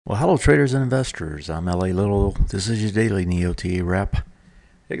Well, hello traders and investors. I'm LA Little. This is your daily NeoTA wrap.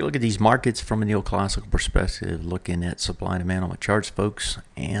 Take a look at these markets from a neoclassical perspective, looking at supply and demand on the charts, folks,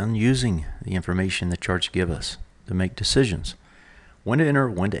 and using the information the charts give us to make decisions. When to enter,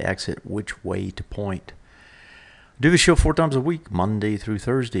 when to exit, which way to point. I do the show 4 times a week, Monday through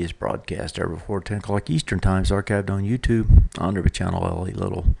Thursday. Is broadcast every before 10 o'clock Eastern Time. It's archived on YouTube under the channel LA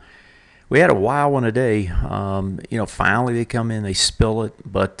Little. We had a wild one today. Finally they come in, they spill it.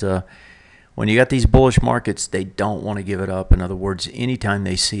 But when you got these bullish markets, they don't want to give it up. In other words, anytime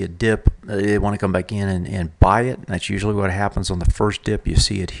they see a dip, they want to come back in and buy it. That's usually what happens on the first dip. You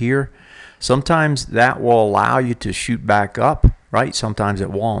see it here. Sometimes that will allow you to shoot back up, right? Sometimes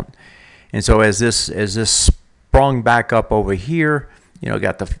it won't. And so as this sprung back up over here,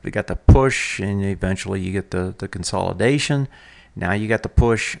 got the push, and eventually you get the consolidation. Now you got the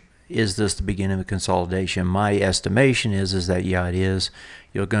push. Is this the beginning of consolidation? My estimation is that, yeah, it is.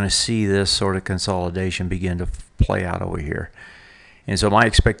 You're going to see this sort of consolidation begin to play out over here. And so my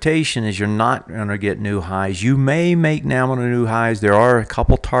expectation is you're not going to get new highs. You may make nominal new highs. There are a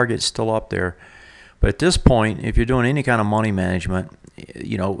couple targets still up there. But at this point, if you're doing any kind of money management,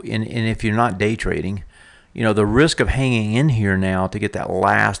 and if you're not day trading, the risk of hanging in here now to get that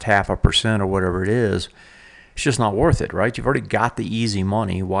last 0.5% or whatever it is, it's just not worth it, right? You've already got the easy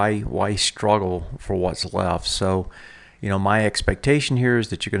money. Why struggle for what's left? So, my expectation here is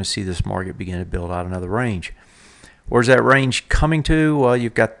that you're going to see this market begin to build out another range. Where's that range coming to? Well,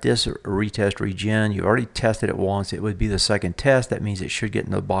 you've got this retest regen. You've already tested it once. It would be the second test. That means it should get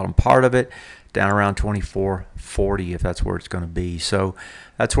into the bottom part of it, down around 24.40 if that's where it's going to be. So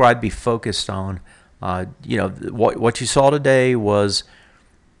that's where I'd be focused on. What you saw today was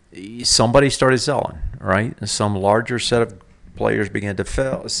somebody started selling, right? Some larger set of players began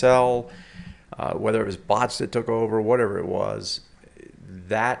to sell, whether it was bots that took over, whatever it was.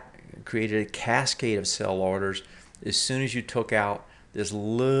 That created a cascade of sell orders. As soon as you took out this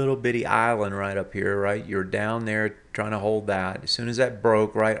little bitty island right up here, right? You're down there trying to hold that. As soon as that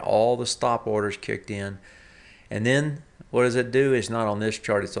broke, right, all the stop orders kicked in. And then what does it do? It's not on this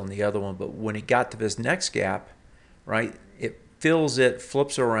chart, it's on the other one. But when it got to this next gap, right, it fills it,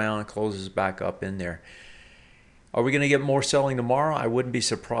 flips around, closes back up in there. Are we going to get more selling tomorrow? I wouldn't be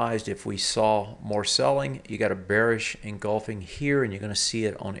surprised if we saw more selling. You got a bearish engulfing here, and you're going to see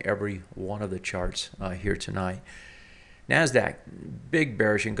it on every one of the charts here tonight. NASDAQ, big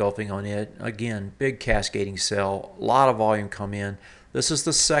bearish engulfing on it. Again, big cascading sell. A lot of volume come in. This is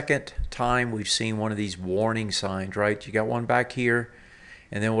the second time we've seen one of these warning signs, right? You got one back here.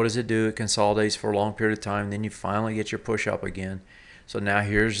 And then what does it do? It consolidates for a long period of time. Then you finally get your push up again. So now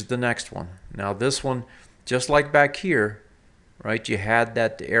here's the next one. Now this one, just like back here, right? You had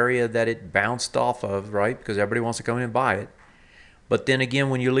that area that it bounced off of, right? Because everybody wants to come in and buy it. But then again,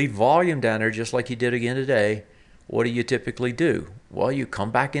 when you leave volume down there, just like you did again today, what do you typically do? Well, you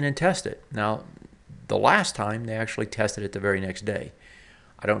come back in and test it. Now, the last time, they actually tested it the very next day.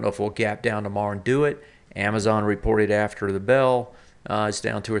 I don't know if we'll gap down tomorrow and do it. Amazon reported after the bell. It's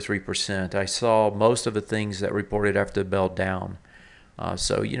down 2 or 3%. I saw most of the things that reported after the bell down.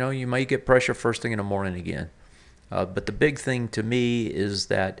 So, you might get pressure first thing in the morning again. But the big thing to me is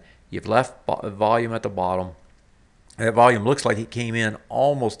that you've left volume at the bottom. That volume looks like it came in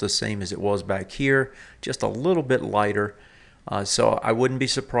almost the same as it was back here, just a little bit lighter. So I wouldn't be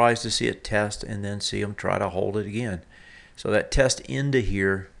surprised to see it test and then see them try to hold it again. So that test into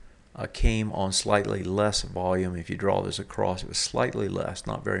here came on slightly less volume. If you draw this across, it was slightly less,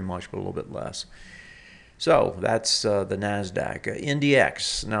 not very much, but a little bit less. So that's the NASDAQ.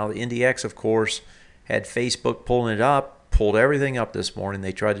 NDX. Now the NDX, of course, had Facebook pulling it up, pulled everything up this morning.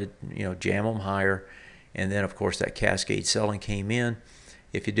 They tried to jam them higher, and then of course that cascade selling came in.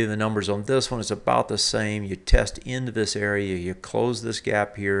 If you do the numbers on this one, it's about the same. You test into this area, you close this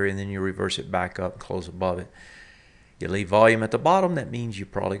gap here, and then you reverse it back up and close above it. You leave volume at the bottom, that means you're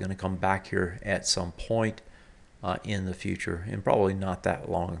probably going to come back here at some point in the future, and probably not that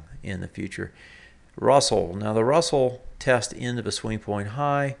long in the future. Russell. Now the Russell test into the swing point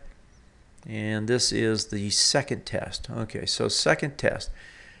high, and this is the second test. Okay, so second test.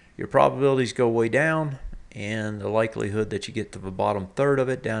 Your probabilities go way down, and the likelihood that you get to the bottom third of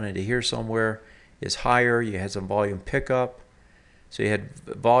it, down into here somewhere, is higher. You had some volume pickup. So you had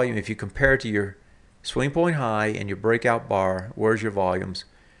volume, if you compare it to your swing point high and your breakout bar, where's your volumes?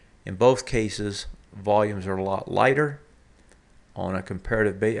 In both cases, volumes are a lot lighter on a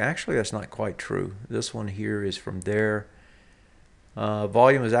comparative basis. Actually, that's not quite true. This one here is from there.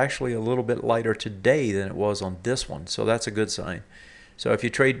 Volume is actually a little bit lighter today than it was on this one, so that's a good sign. So if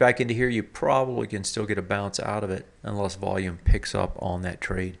you trade back into here, you probably can still get a bounce out of it unless volume picks up on that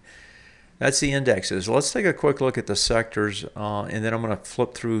trade. That's the indexes. Let's take a quick look at the sectors, and then I'm going to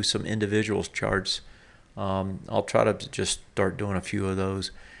flip through some individuals charts. I'll try to just start doing a few of those.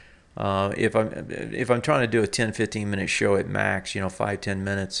 If I'm trying to do a 10-15 minute show at max, 5-10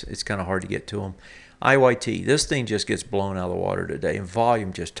 minutes, it's kind of hard to get to them. IYT, this thing just gets blown out of the water today, and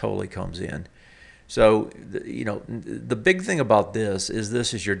volume just totally comes in. So, the big thing about this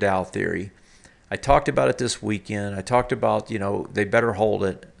is your Dow theory. I talked about it this weekend. I talked about, they better hold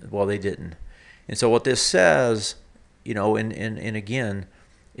it. Well, they didn't. And so what this says, and again,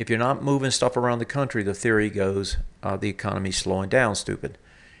 if you're not moving stuff around the country, the theory goes, the economy's slowing down, stupid.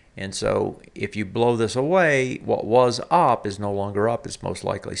 And so if you blow this away, what was up is no longer up. It's most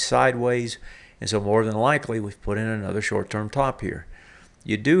likely sideways. And so more than likely, we've put in another short-term top here.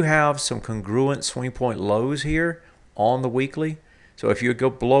 You do have some congruent swing point lows here on the weekly. So if you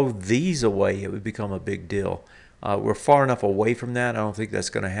go blow these away, it would become a big deal. We're far enough away from that. I don't think that's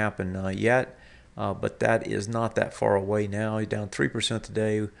going to happen yet. But that is not that far away now. You're down 3%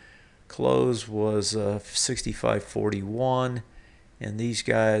 today. Close was 65.41. And these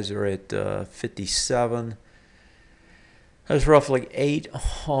guys are at 57. That's roughly 8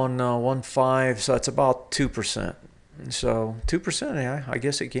 on 1.5. So that's about 2%. So 2%, yeah, I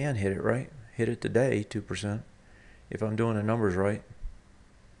guess it can hit it, right? Hit it today, 2%, if I'm doing the numbers right.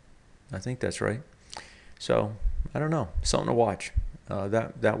 I think that's right. So I don't know, something to watch.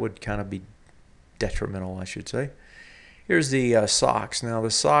 That would kind of be detrimental, I should say. Here's the SOX. Now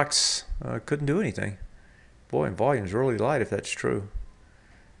the SOX couldn't do anything. Boy, and volume's really light if that's true.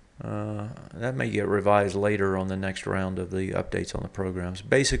 That may get revised later on the next round of the updates on the programs.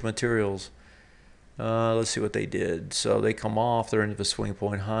 Basic materials. Let's see what they did. So they come off, they're into the swing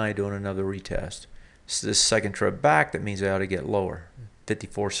point high, doing another retest. So this second trip back, that means they ought to get lower,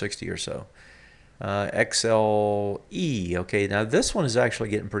 54.60 or so. XLE, okay, now this one is actually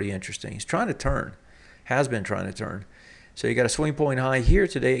getting pretty interesting. He's trying to turn, has been trying to turn. So you got a swing point high here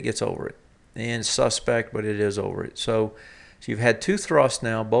today, it gets over it. And suspect, but it is over it. So you've had two thrusts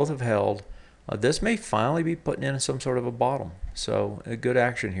now, both have held. This may finally be putting in some sort of a bottom. So a good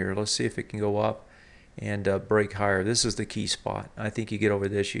action here. Let's see if it can go up and break higher. This is the key spot. I think you get over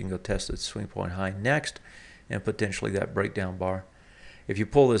this, you can go test the swing point high next and potentially that breakdown bar. If you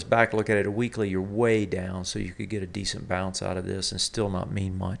pull this back, look at it weekly, you're way down, so you could get a decent bounce out of this and still not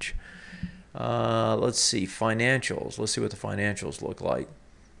mean much. Let's see, financials. Let's see what the financials look like.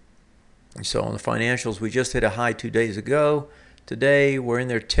 So on the financials, we just hit a high 2 days ago. Today, we're in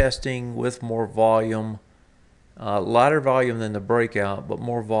there testing with more volume. Lighter volume than the breakout, but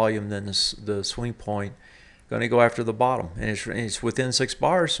more volume than the swing point. Going to go after the bottom, and it's within 6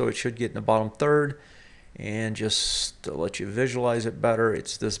 bars, so it should get in the bottom third. And just to let you visualize it better,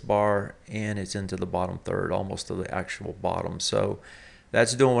 it's this bar, and it's into the bottom third, almost to the actual bottom. So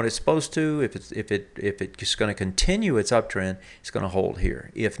that's doing what it's supposed to. If it's going to continue its uptrend, it's going to hold here.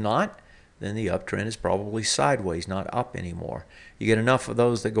 If not, then the uptrend is probably sideways, not up anymore. You get enough of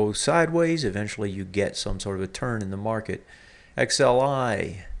those that go sideways, eventually you get some sort of a turn in the market.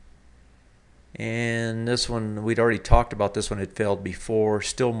 XLI, and this one, we'd already talked about this one, it failed before,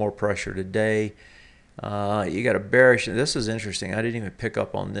 still more pressure today. You got a bearish, this is interesting, I didn't even pick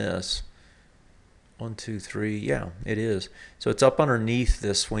up on this. 1, 2, 3, yeah, it is. So it's up underneath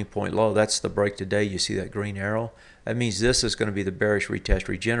this swing point low. That's the break today. You see that green arrow? That means this is going to be the bearish retest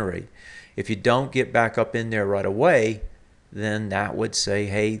regenerate. If you don't get back up in there right away, then that would say,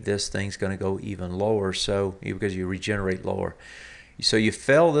 hey, this thing's going to go even lower, so because you regenerate lower. So you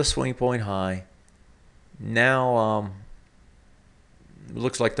fell this swing point high. Now it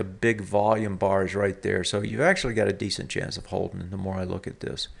looks like the big volume bar is right there. So you've actually got a decent chance of holding the more I look at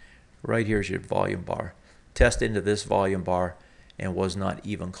this. Right here's your volume bar. Test into this volume bar and was not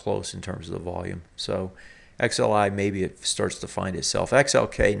even close in terms of the volume. So XLI, maybe it starts to find itself.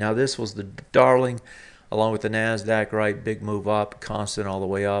 XLK, now this was the darling along with the NASDAQ, right? Big move up, constant all the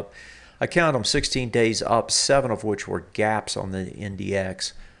way up. I count them 16 days up, 7 of which were gaps on the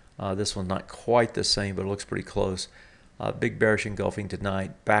NDX. This one's not quite the same, but it looks pretty close. Big bearish engulfing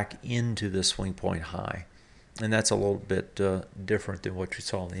tonight, back into the swing point high. And that's a little bit different than what you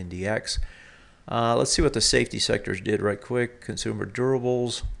saw in the NDX. Let's see what the safety sectors did right quick. Consumer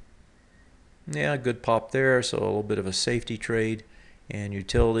durables. Yeah, good pop there, so a little bit of a safety trade. And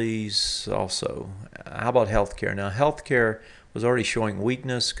utilities also. How about healthcare? Now, healthcare was already showing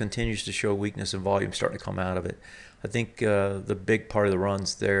weakness, continues to show weakness and volume starting to come out of it. I think the big part of the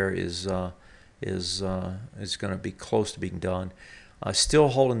runs there is going to be close to being done. Still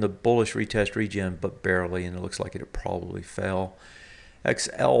holding the bullish retest regen, but barely, and it looks like it probably fell.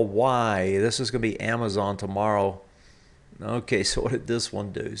 XLY. This is going to be Amazon tomorrow. Okay, so what did this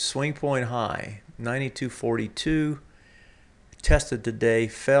one do? Swing point high, 92.42. Tested today,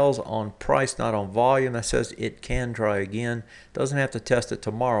 fails on price, not on volume. That says it can try again. Doesn't have to test it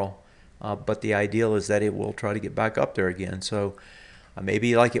tomorrow, but the ideal is that it will try to get back up there again. So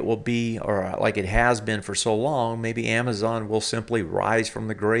maybe like it will be, or like it has been for so long, maybe Amazon will simply rise from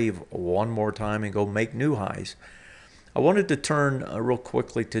the grave one more time and go make new highs. I wanted to turn real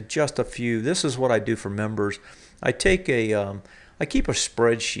quickly to just a few. This is what I do for members. I keep a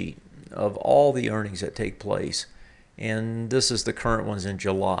spreadsheet of all the earnings that take place. And this is the current ones in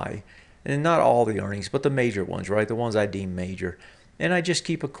July. And not all the earnings, but the major ones, right? The ones I deem major. And I just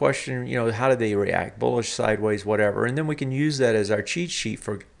keep a question, how do they react? Bullish, sideways, whatever. And then we can use that as our cheat sheet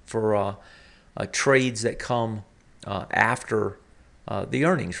for trades that come after the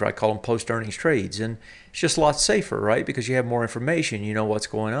earnings, right? I call them post-earnings trades. And it's just a lot safer, right? Because you have more information, you know what's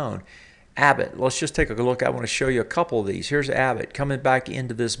going on. Abbott, let's just take a look. I want to show you a couple of these. Here's Abbott coming back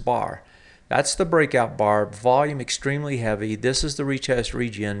into this bar. That's the breakout bar, volume extremely heavy. This is the retest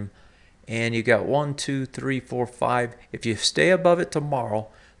region, and you got 1, 2, 3, 4, 5. If you stay above it tomorrow,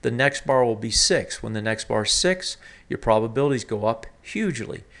 the next bar will be 6. When the next bar is 6, your probabilities go up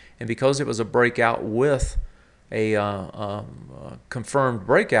hugely. And because it was a breakout with a confirmed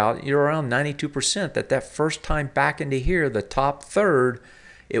breakout, you're around 92% that first time back into here, the top third,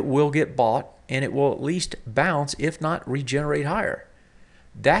 it will get bought, and it will at least bounce, if not regenerate higher.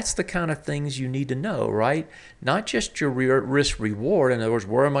 That's the kind of things you need to know, right? Not just your risk reward. In other words,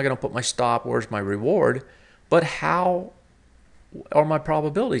 where am I going to put my stop? Where's my reward? But how are my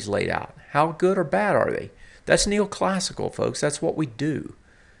probabilities laid out? How good or bad are they? That's neoclassical, folks. That's what we do,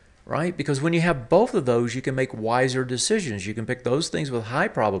 right? Because when you have both of those, you can make wiser decisions. You can pick those things with high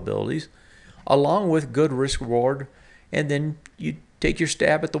probabilities along with good risk reward, and then you take your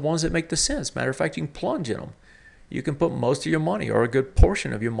stab at the ones that make the sense. Matter of fact, you can plunge in them. You can put most of your money or a good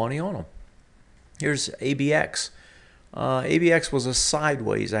portion of your money on them. Here's ABX. ABX was a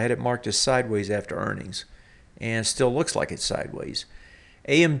sideways. I had it marked as sideways after earnings, and still looks like it's sideways.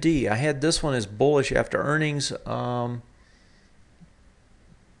 AMD, I had this one as bullish after earnings. And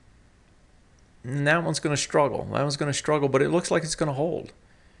that one's going to struggle. That one's going to struggle, but it looks like it's going to hold.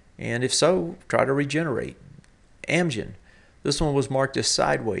 And if so, try to regenerate. Amgen, this one was marked as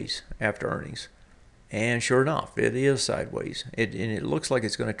sideways after earnings. And sure enough, it is sideways. And it looks like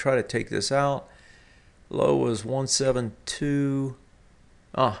it's going to try to take this out. Low was 172.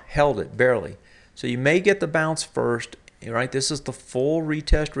 Held it barely. So you may get the bounce first, right? This is the full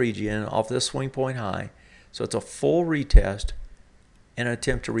retest region off this swing point high. So it's a full retest and an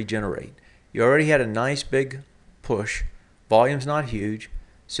attempt to regenerate. You already had a nice big push. Volume's not huge.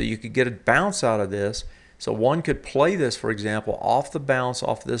 So you could get a bounce out of this. So one could play this, for example, off the bounce,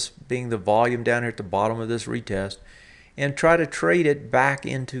 off this being the volume down here at the bottom of this retest, and try to trade it back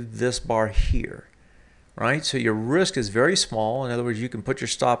into this bar here, right? So your risk is very small. In other words, you can put your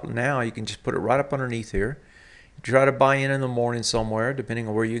stop now. You can just put it right up underneath here. Try to buy in the morning somewhere, depending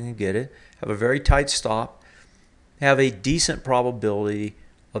on where you can get it. Have a very tight stop. Have a decent probability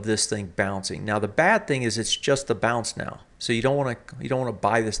of this thing bouncing. Now the bad thing is it's just the bounce now. So you don't want to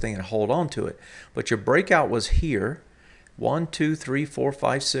buy this thing and hold on to it. But your breakout was here. 1, 2, 3, 4,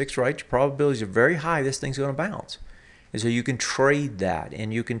 5, 6, right? Your probabilities are very high this thing's going to bounce. And so you can trade that,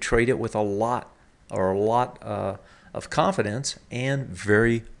 and you can trade it with a lot of confidence and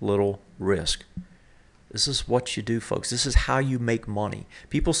very little risk. This is what you do, folks. This is how you make money.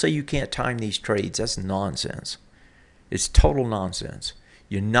 People say you can't time these trades. That's nonsense. It's total nonsense.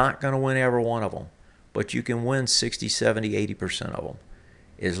 You're not going to win every one of them, but you can win 60, 70, 80% of them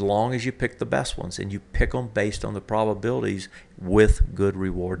as long as you pick the best ones, and you pick them based on the probabilities with good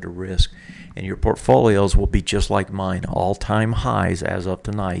reward to risk. And your portfolios will be just like mine, all-time highs as of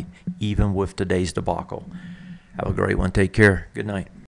tonight, even with today's debacle. Have a great one. Take care. Good night.